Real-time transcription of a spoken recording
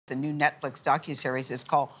The new Netflix docuseries is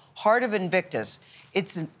called Heart of Invictus.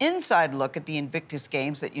 It's an inside look at the Invictus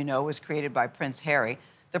Games that you know was created by Prince Harry.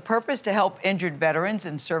 The purpose to help injured veterans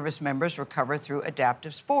and service members recover through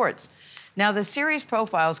adaptive sports. Now, the series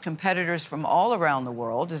profiles competitors from all around the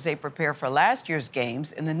world as they prepare for last year's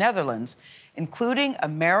games in the Netherlands, including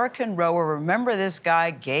American rower, remember this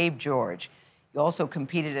guy, Gabe George. He also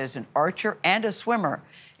competed as an archer and a swimmer.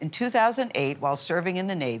 In 2008, while serving in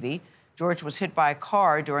the Navy, George was hit by a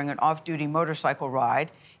car during an off-duty motorcycle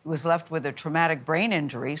ride. He was left with a traumatic brain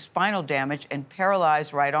injury, spinal damage, and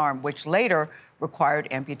paralyzed right arm, which later required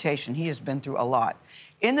amputation. He has been through a lot.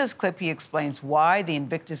 In this clip, he explains why the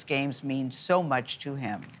Invictus Games mean so much to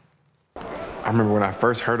him. I remember when I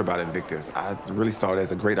first heard about Invictus, I really saw it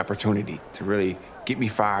as a great opportunity to really get me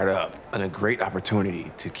fired up and a great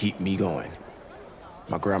opportunity to keep me going.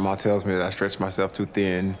 My grandma tells me that I stretch myself too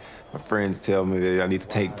thin. My friends tell me that I need to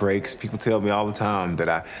take breaks. People tell me all the time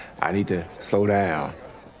that I need to slow down.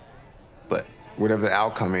 But whatever the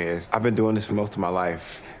outcome is, I've been doing this for most of my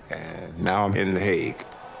life, and now I'm in The Hague.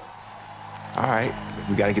 All right,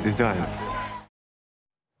 we gotta get this done.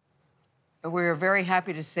 We're very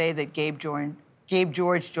happy to say that Gabe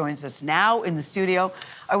George joins us now in the studio.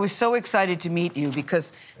 I was so excited to meet you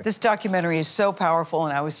because this documentary is so powerful,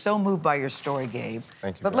 and I was so moved by your story, Gabe.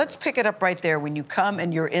 Thank you. But let's pick it up right there when you come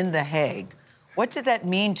and you're in The Hague. What did that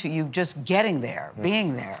mean to you just getting there,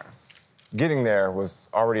 being there? Getting there was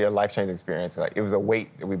already a life-changing experience. Like, it was a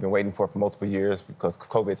wait that we've been waiting for multiple years because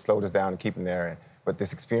COVID slowed us down and keeping there. But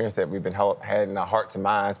this experience that we've been had in our hearts and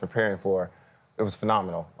minds preparing for, it was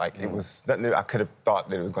phenomenal. Like, it was nothing that I could have thought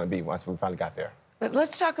that it was going to be once we finally got there. But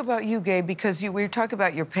let's talk about you, Gabe, because we were talking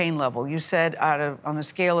about your pain level. You said on a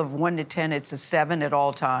scale of 1 to 10, it's a 7 at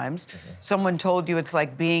all times. Someone told you it's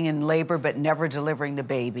like being in labor but never delivering the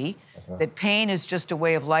baby. That pain is just a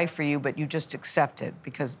way of life for you, but you just accept it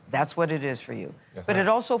because that's what it is for you. But it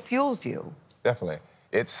also fuels you. Definitely.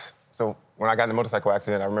 So when I got in the motorcycle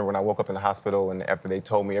accident, I remember when I woke up in the hospital and after they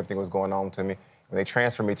told me everything was going on to me, when they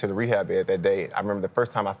transferred me to the rehab bed that day, I remember the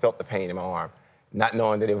first time I felt the pain in my arm, not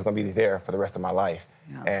knowing that it was going to be there for the rest of my life.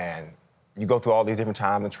 Yeah. And you go through all these different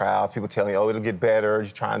times and trials, people telling you, oh, it'll get better,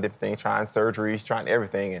 you're trying different things, trying surgeries, trying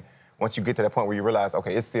everything. And once you get to that point where you realize,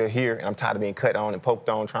 okay, it's still here, and I'm tired of being cut on and poked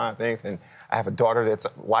on, trying things, and I have a daughter that's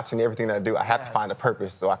watching everything that I do, I have to find a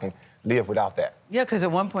purpose so I can live without that. Yeah, because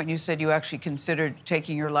at one point you said you actually considered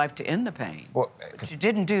taking your life to end the pain. Well, but you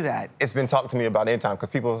didn't do that. It's been talked to me about any time, because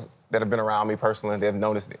people that have been around me personally, they've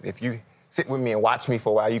noticed that if you sit with me and watch me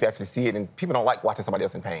for a while, you can actually see it, and people don't like watching somebody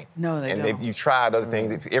else in pain. No, they don't. And you've tried other things.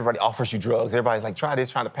 Everybody offers you drugs. Everybody's like, try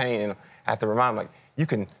this, try the pain. And I have to remind them, like, you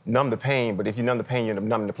can numb the pain, but if you numb the pain, you're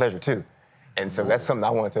numbing the pleasure too. And so that's something I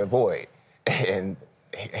wanted to avoid. And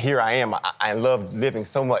here I am. I love living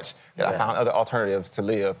so much that I found other alternatives to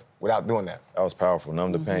live without doing that. That was powerful.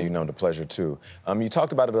 Numb the pain, you numb the pleasure too. You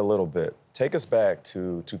talked about it a little bit. Take us back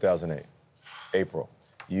to 2008, April.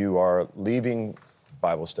 You are leaving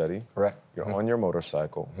Bible study. Correct. You're on your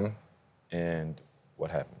motorcycle. And what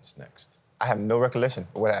happens next? I have no recollection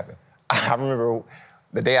of what happened. I remember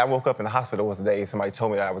the day I woke up in the hospital was the day somebody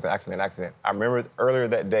told me that I was actually in an accident. I remember earlier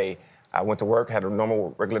that day, I went to work, had a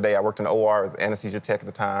normal, regular day. I worked in the OR as an anesthesia tech at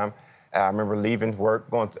the time. I remember leaving work,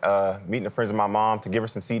 going to, meeting the friends of my mom to give her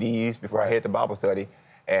some CDs before I head to Bible study.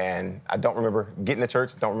 And I don't remember getting to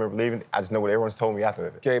church, don't remember leaving. I just know what everyone's told me after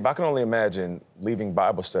it. Gabe, I can only imagine leaving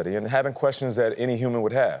Bible study and having questions that any human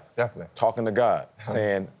would have. Definitely. Talking to God,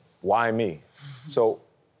 saying, why me? So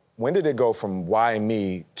when did it go from why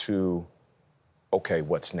me to, okay,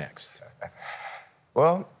 what's next?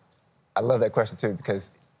 Well, I love that question too,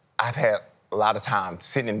 because I've had a lot of time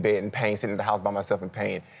sitting in bed in pain, sitting in the house by myself in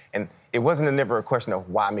pain. And it wasn't never a question of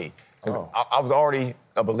why me. Because I was already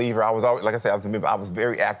a believer. I was always, like I said, I was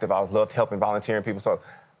very active. I loved helping, volunteering people. So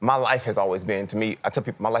my life has always been, to me, I tell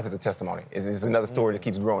people, my life is a testimony. It's another story that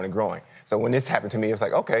keeps growing and growing. So when this happened to me, it was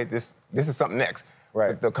like, okay, this is something next.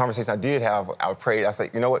 Right. The conversation I did have, I prayed, I said,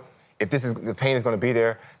 you know what? If the pain is going to be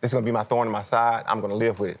there, this is going to be my thorn in my side, I'm going to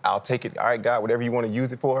live with it. I'll take it. All right, God, whatever you want to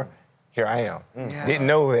use it for, here I am. Yeah. Didn't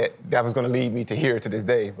know that was going to lead me to here to this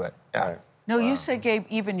day, but yeah. No, you said, Gabe,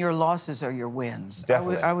 even your losses are your wins.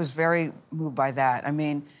 Definitely. I was very moved by that. I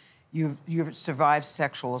mean, you've survived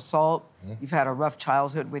sexual assault. You've had a rough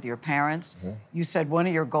childhood with your parents. You said one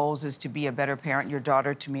of your goals is to be a better parent. Your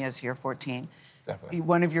daughter, Tamia, is here, 14. Definitely.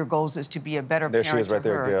 One of your goals is to be a better parent to her. There she is right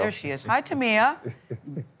there, Gayle. There she is. Hi, Tamia.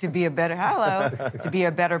 To be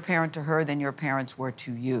a better parent to her than your parents were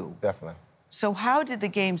to you. Definitely. So how did the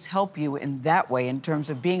games help you in that way in terms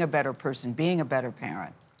of being a better person, being a better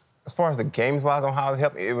parent? As far as the games-wise on how it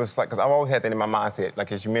helped, it was like, because I've always had that in my mindset,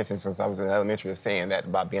 like as you mentioned, since I was in elementary, of saying that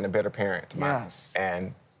about being a better parent to Yes.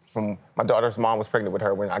 and from my daughter's mom was pregnant with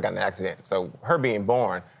her when I got in an accident. So her being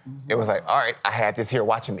born, it was like, all right, I had this here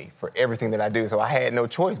watching me for everything that I do. So I had no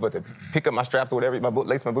choice but to pick up my straps or whatever,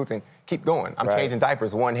 lace my boots and keep going. I'm changing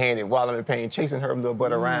diapers one-handed while I'm in pain, chasing her little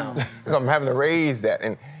butt around. So I'm having to raise that.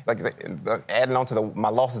 And like adding on to my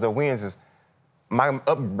losses or wins is my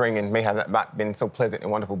upbringing may have not been so pleasant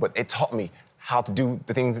and wonderful, but it taught me how to do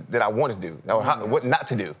the things that I wanted to do, or what not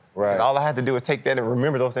to do. Right. And all I had to do is take that and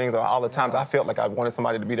remember those things all the time. I felt like I wanted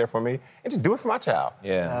somebody to be there for me and just do it for my child.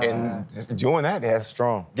 Yeah. And just doing that has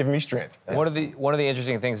strong, given me strength. One of the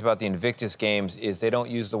interesting things about the Invictus Games is they don't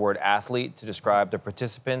use the word athlete to describe the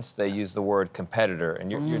participants. They use the word competitor,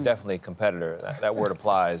 and you're definitely a competitor. That word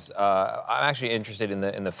applies. I'm actually interested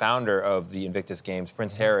in the founder of the Invictus Games,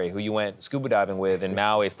 Prince Harry, who you went scuba diving with in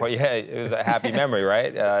Maui. It was a happy memory,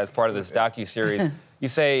 right? As part of this docuseries. You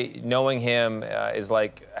say knowing him is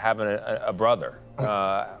like having a brother.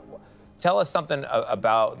 Tell us something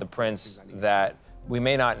about the Prince that we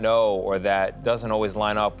may not know or that doesn't always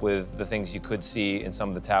line up with the things you could see in some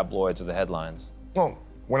of the tabloids or the headlines. Well,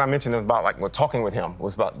 when I mentioned about talking with him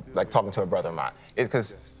was about like talking to a brother of mine. It's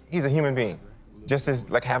because he's a human being. Just as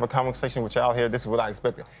like have a conversation with y'all here, this is what I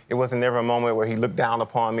expected. It wasn't never a moment where he looked down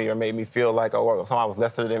upon me or made me feel like, oh, somebody was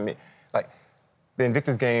lesser than me. Like, the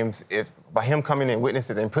Invictus Games, by him coming and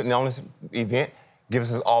witnessing and putting on this event,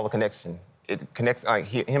 gives us all the connection. It connects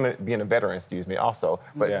him being a veteran, also,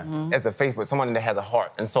 but as a face, but someone that has a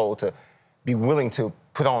heart and soul to be willing to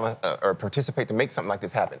put on or participate to make something like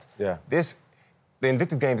this happen. Yeah. The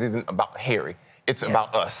Invictus Games isn't about Harry. It's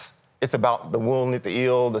about us. It's about the wounded, the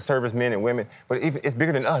ill, the servicemen and women, but it's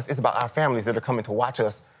bigger than us. It's about our families that are coming to watch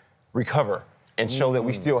us recover and show that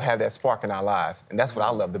we still have that spark in our lives, and that's what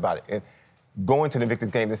I loved about it. And going to the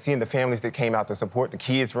Invictus Games and seeing the families that came out to support, the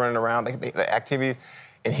kids running around, the activities,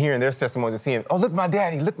 and hearing their testimonies and seeing, oh, look my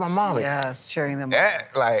daddy, look my mommy. Yes, cheering them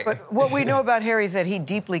on. But what we know about Harry is that he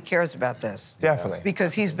deeply cares about this. Definitely.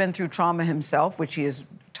 Because he's been through trauma himself, which he has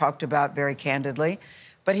talked about very candidly.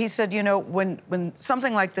 But he said, you know, when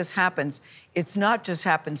something like this happens, it's not just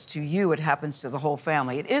happens to you, it happens to the whole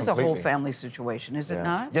family. It is a whole family situation, is it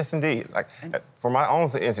not? Yes, indeed. Like, for my own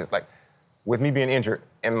instance, like, with me being injured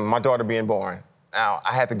and my daughter being born, now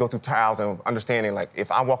I had to go through trials and understanding, like,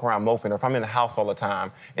 if I walk around moping or if I'm in the house all the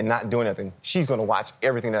time and not doing anything, she's gonna watch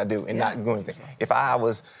everything that I do and not do anything. If I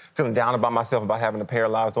was feeling down about myself, about having a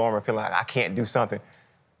paralyzed arm or feeling like I can't do something,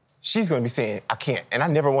 she's gonna be saying, I can't. And I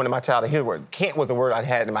never wanted my child to hear the word. Can't was a word I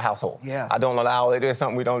had in my household. Yes. I don't allow it, it's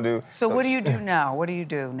something we don't do. So what do you do now? What do you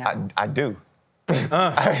do now? I do.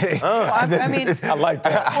 I mean, I like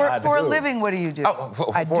that. For a living, what do you do? Oh,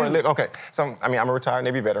 for a living, okay. So, I mean, I'm a retired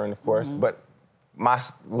Navy veteran, of course, but my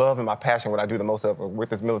love and my passion, what I do the most of with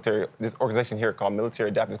this organization here called Military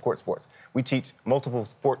Adaptive Court Sports. We teach multiple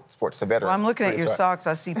sports to veterans. Well, I'm looking at your socks.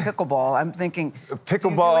 I see pickleball. I'm thinking,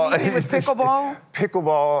 pickleball. Do you do anything with pickleball?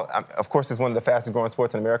 Pickleball, of course, is one of the fastest growing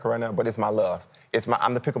sports in America right now, but it's my love.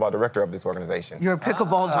 I'm the pickleball director of this organization. You're a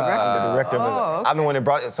pickleball director? I'm the director of it. Okay. I'm the one that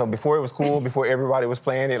brought it. So before it was cool, before everybody was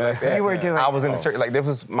playing it like that. You were doing it. I was in the church. Like, this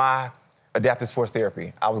was my adaptive sports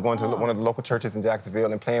therapy. I was going to one of the local churches in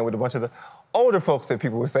Jacksonville and playing with a bunch of the older folks that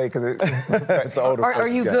people would say, because it's older. Are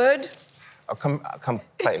you good? Come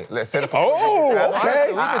play. Let's set up. Oh,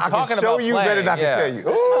 okay. I can show you better than I can tell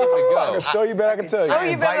you. I can show you better, I can tell you. I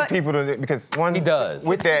invite people to, because one, he does.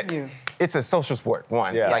 With that, it's a social sport,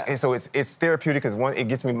 one. Yeah. Like, so it's therapeutic because one, it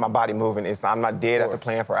gets me my body moving. I'm not dead after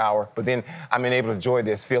playing for an hour, but then I'm able to enjoy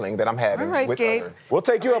this feeling that I'm having with Gabe. others. We'll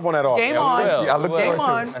take you up on that offer. Game on. I look Game forward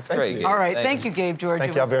to on. it. That's great, Gabe. All right, thank you, Gabe George.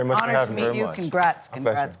 Thank y'all very much for having me. Honored to meet you. Very much. Congrats, pleasure.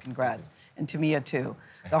 congrats, congrats. And to Mia, too.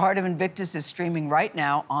 The Heart of Invictus is streaming right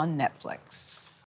now on Netflix.